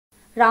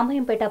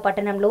రామాయంపేట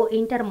పట్టణంలో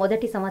ఇంటర్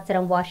మొదటి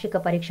సంవత్సరం వార్షిక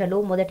పరీక్షలు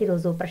మొదటి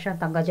రోజు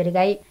ప్రశాంతంగా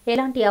జరిగాయి.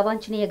 ఎలాంటి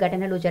అవాంఛనీయ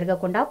ఘటనలు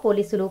జరగకుండా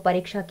పోలీసులు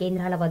పరీక్షా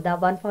కేంద్రాల వద్ద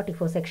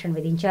 144 సెక్షన్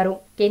విధించారు.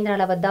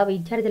 కేంద్రాల వద్ద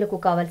విద్యార్థులకు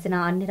కావలసిన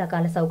అన్ని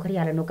రకాల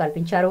సౌకర్యాలను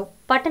కల్పించారు.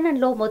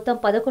 పట్టణంలో మొత్తం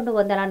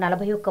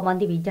 1141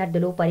 మంది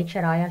విద్యార్థులు పరీక్ష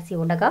రాయాల్సి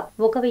ఉండగా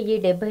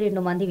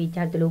 1072 మంది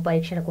విద్యార్థులు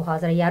పరీక్షలకు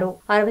హాజరయ్యారు.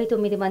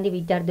 69 మంది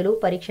విద్యార్థులు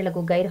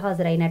పరీక్షలకు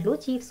గైర్హాజరైనట్లు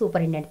చీఫ్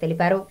సూపరింటెండెంట్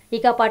తెలిపారు.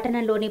 ఇక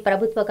పట్టణంలోని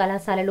ప్రభుత్వ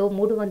కళాశాలలో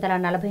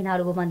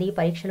 344 మంది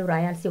పరీక్షలు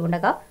రాయాల్సి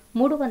ఉండగా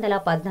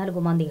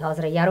 314 మంది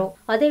హాజరయ్యారు.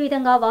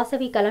 అదేవిధంగా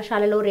వాసవి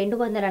కళాశాలలో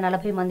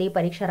 240 మంది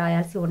పరీక్ష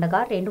రాయాల్సి ఉండగా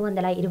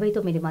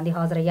 229 మంది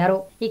హాజరయ్యారు.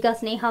 ఇక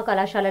స్నేహ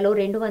కళాశాలలో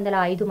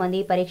 205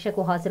 మంది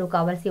పరీక్షకు హాజరు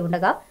కావాల్సి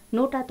ఉండగా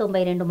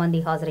 192 మంది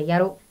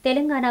హాజరయ్యారు.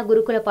 తెలంగాణ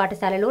గురుకుల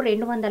పాఠశాలలో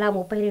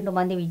 232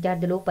 మంది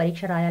విద్యార్థులు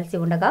పరీక్ష రాయాల్సి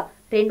ఉండగా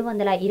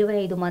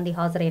 225 మంది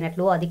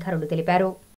హాజరైనట్లు అధికారులు తెలిపారు.